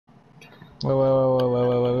Wait.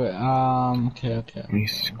 Okay.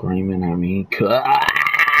 He's screaming at me.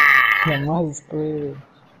 Am I screwed?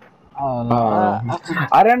 Oh no.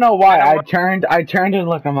 I don't know why. I turned and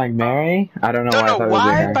looked. I'm like, Mary? I don't know why. I thought it was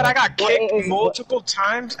her. But I got kicked multiple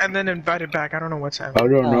times and then invited back. I don't know what's I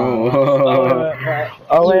happening. don't know.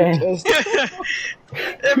 Oh wait.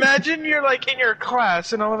 Imagine you're like in your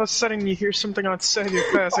class and all of a sudden you hear something outside your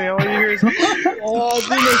class and all you hear is Oh, I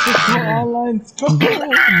think it's just online school.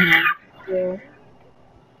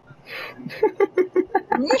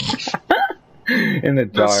 In the the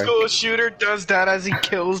dark. school shooter does that as he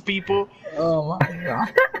kills people. Oh my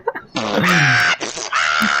god.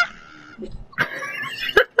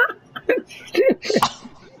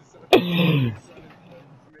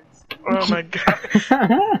 Oh my god.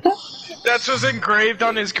 That's what's engraved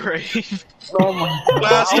on his grave. Oh my god.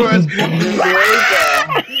 Last words.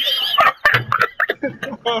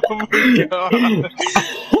 Oh my god.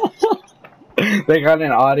 They got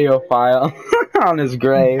an audio file on his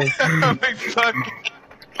grave. Oh my fucking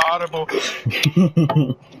audible.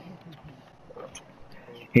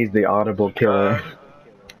 He's the audible killer.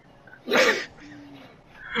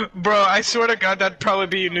 Bro, I swear to God, that'd probably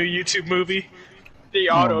be a new YouTube movie. The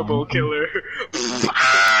Audible Killer.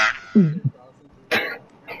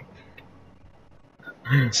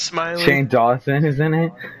 Smiley. Shane Dawson is in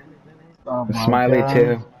it. Oh my Smiley god.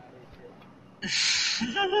 too.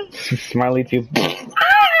 Smiley too.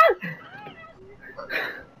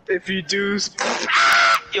 If you do,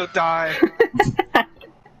 you'll die.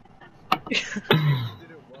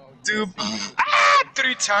 Do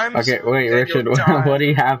 3 times. Okay, wait, then Richard. you'll die. What do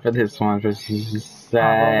you have for this one? For sex?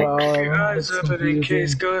 Eyes up in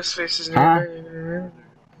case Ghostface is Huh?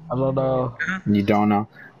 I don't know. You don't know.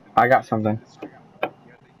 I got something.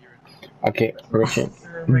 Okay, Richard.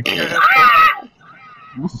 Oh my God.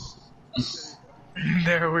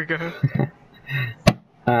 There we go.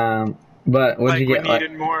 But what Like did you we get?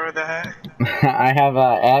 needed more of that. I have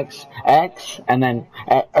X, and then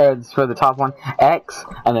it's for the top one, X,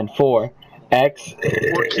 and then 4. X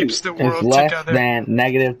What keeps the is world less together? than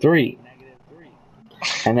 -3.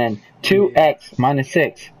 And then 2x minus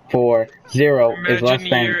 6 for 0 is less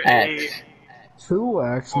than you're x.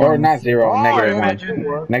 2x. Or not 0, negative imagine-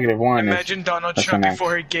 1. Negative 1 Imagine is Donald less Trump than X.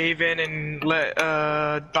 before he gave in and let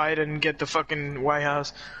Biden get the fucking White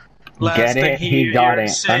House. Get it? He got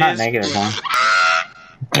it. They're not negative 1.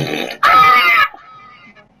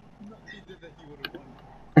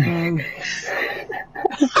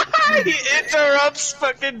 He interrupts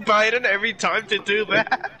fucking Biden every time to do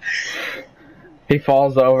that. He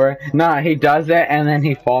falls over. Nah, he does it and then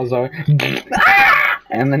he falls over.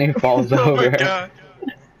 And then he falls Oh my over. god.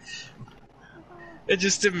 I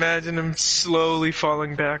just imagine him slowly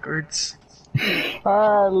falling backwards.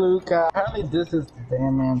 Alright, Luca. Apparently this is the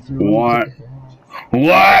damn answer. What?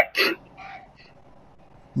 What?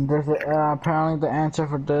 Apparently the answer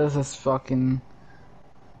for this is fucking...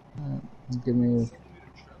 give me...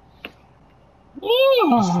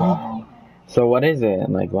 So what is it?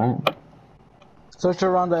 Like what? Search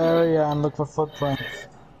around the area and look for footprints.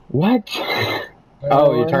 What?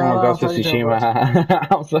 Oh, you're talking about Ghost of Tsushima.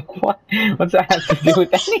 I was like, what? What's that have to do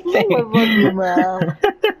with anything?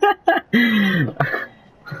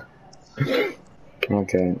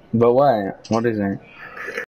 Okay, but what? What is it?